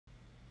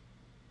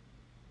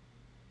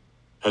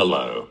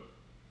Hello.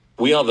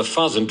 We are the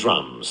Fuzz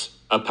Drums,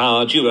 a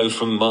power duo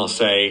from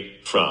Marseille,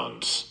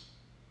 France.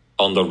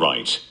 On the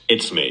right,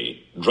 it's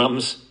me,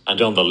 Drums,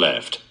 and on the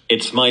left,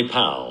 it's my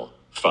pal,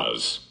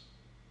 Fuzz.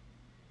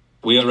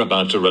 We are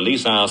about to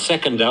release our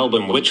second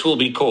album, which will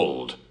be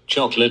called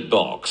Chocolate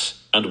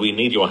Box, and we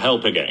need your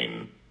help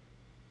again.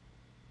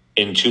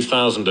 In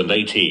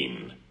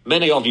 2018,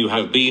 many of you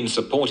have been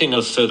supporting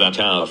us so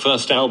that our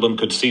first album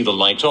could see the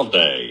light of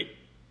day.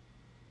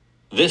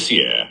 This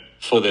year,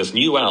 for this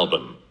new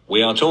album,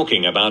 we are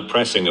talking about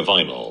pressing a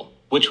vinyl,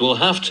 which will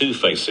have two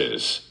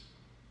faces.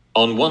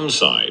 On one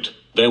side,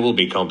 there will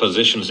be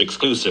compositions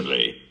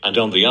exclusively, and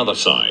on the other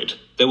side,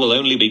 there will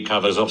only be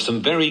covers of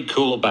some very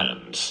cool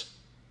bands.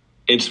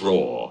 It's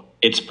raw,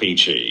 it's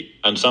peachy,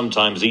 and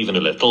sometimes even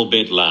a little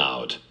bit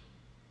loud.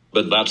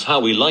 But that's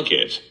how we like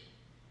it.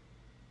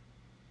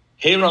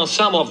 Here are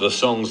some of the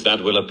songs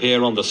that will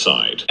appear on the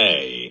side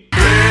A.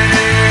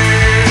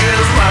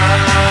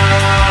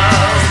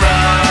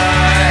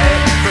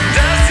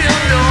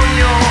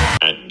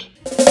 And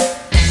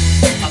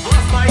I've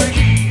lost my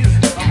keys,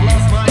 I've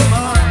lost my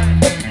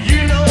mind.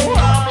 You know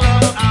I'm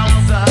lost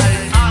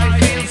outside. I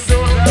feel so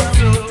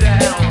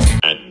down.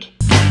 And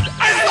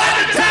I want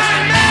to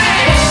time me.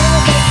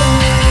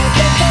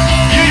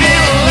 You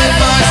didn't let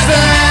my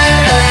say.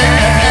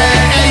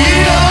 You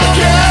don't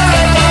care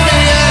about me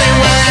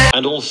anyway.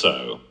 And also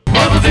 1,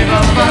 2, 3,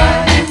 4, 5.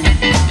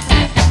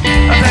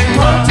 I think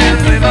 1,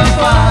 2, 3, 4,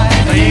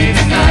 5.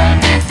 Even now.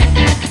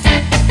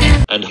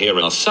 And here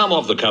are some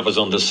of the covers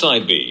on the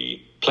side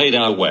B, played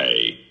our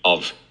way,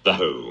 of The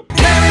Who.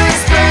 Can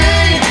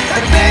explain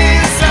a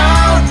thing so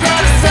try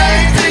to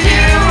say to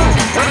you,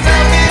 what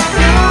got me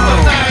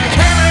through, I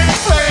can't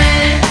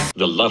explain.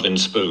 The Lovin'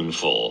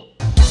 Spoonful.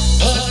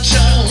 Hot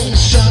town,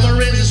 summer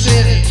in the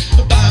city,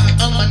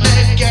 back on my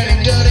neck,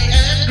 getting dirty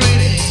and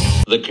greedy.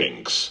 The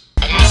Kinks.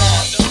 I'm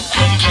not a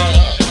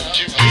hunter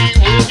to be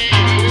with you,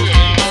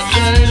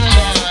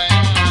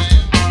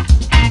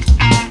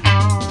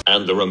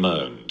 and the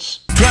Ramones.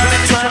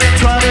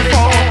 24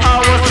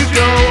 hours to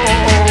go.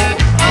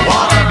 I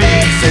wanna be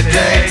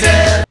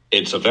sedated.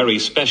 It's a very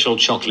special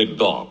chocolate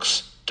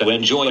box to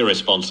enjoy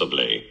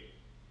responsibly.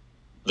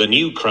 The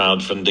new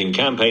crowdfunding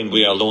campaign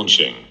we are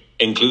launching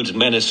includes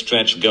many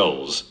stretch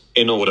goals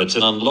in order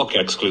to unlock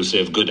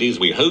exclusive goodies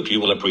we hope you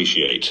will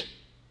appreciate.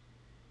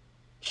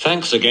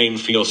 Thanks again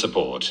for your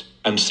support,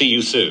 and see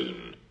you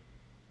soon.